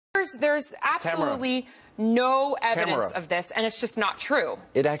there's absolutely no evidence of this, and it's just not true.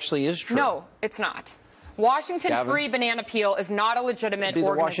 It actually is true. No, it's not. Washington Free Banana Peel is not a legitimate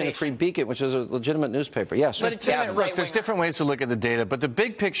organization. The Washington Free Beacon, which is a legitimate newspaper. Yes. Look, there's different ways to look at the data, but the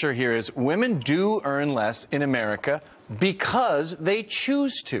big picture here is women do earn less in America because they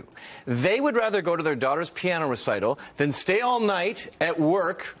choose to. They would rather go to their daughter's piano recital than stay all night at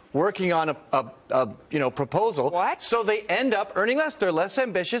work working on a proposal. What? So they end up earning less. They're less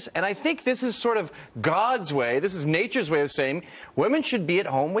ambitious, and I think this is sort of God's way. This is nature's way of saying women should be at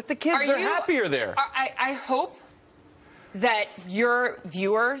home with the kids. They're happier there. I hope that your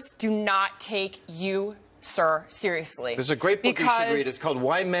viewers do not take you, sir, seriously. There's a great book you should read. It's called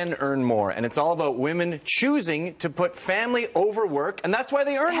Why Men Earn More, and it's all about women choosing to put family over work, and that's why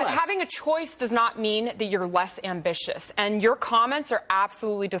they earn less. Having a choice does not mean that you're less ambitious, and your comments are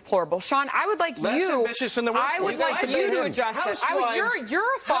absolutely deplorable. Sean, I would like less ambitious in the workforce. I would like you to adjust it.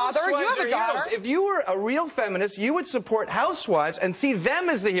 You're a father. You have a daughter. If you were a real feminist, you would support housewives and see them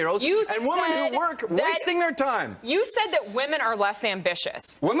as the heroes and women who work wasting their time. You said that women are less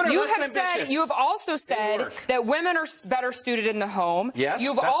ambitious. Women are less ambitious. You have also said that women are better suited in the home. Yes,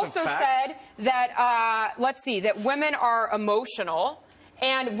 You've also said that, let's see, that women are emotional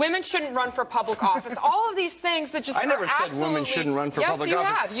and women shouldn't run for public office. All of these things that just I never said women shouldn't run for public office. Yes, you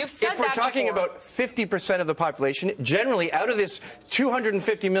have. You've said that before. If we're talking about 50% of the population, generally out of this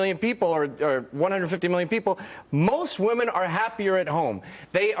 250 million people or 150 million people, most women are happier at home.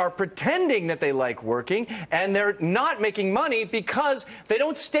 They are pretending that they like working, and they're not making money because they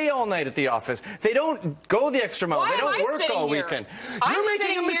don't stay all night at the office. They don't go the extra mile. They don't work all weekend. You're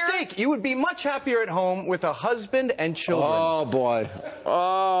making a mistake. You would be much happier at home with a husband and children. Oh, boy.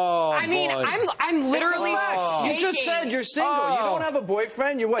 Oh, I mean, I'm literally shaking. You just said you're single. You don't have a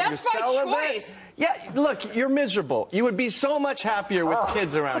boyfriend. You're what? That's you're celibate? my choice. Yeah, look, you're miserable. You would be so much happier with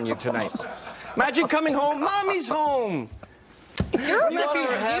kids around you tonight. Imagine coming home. Mommy's home. You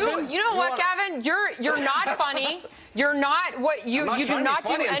know what, Gavin? You're not funny. You're not what you do not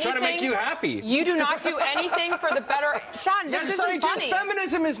do anything. I'm trying to make you happy. You do not do anything for the better. Sean, this isn't funny.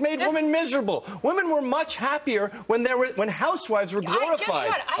 Feminism has made women miserable. Women were much happier when housewives were glorified.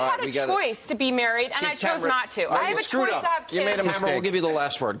 Guess what? I had a choice to be married, and I chose not to. I have a choice to have kids. You made a mistake. Tamara, we'll give you the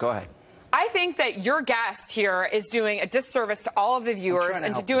last word. Go ahead. I think that your guest here is doing a disservice to all of the viewers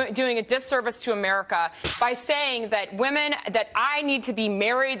and doing a disservice to America by saying that women, that I need to be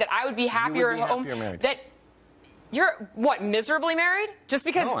married, that I would be happier at home. That you're, what, miserably married? Just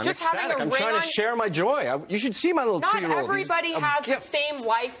because no, I'm just ecstatic. having a I'm ring trying to share my joy. You should see my little 2-year-old. Not everybody has the same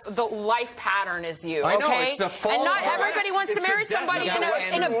life pattern as you, I know, okay? it's the fall and not of everybody wants to marry somebody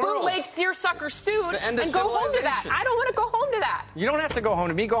in a bootleg seersucker suit and go home to that. I don't want to go home to that. You don't have to go home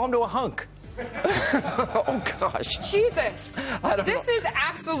to me. Go home to a hunk. Oh, gosh. Jesus. This is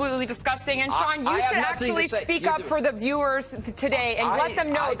absolutely disgusting. And, Sean, you should actually speak up for the viewers today and let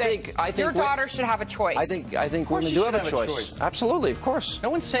them know that your daughter should have a choice. I think women do have a choice. Absolutely, of course. No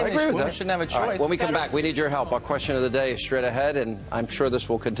one's saying women shouldn't have a choice. Right, when we come back, we need your help. Our question of the day is straight ahead, and I'm sure this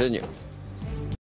will continue.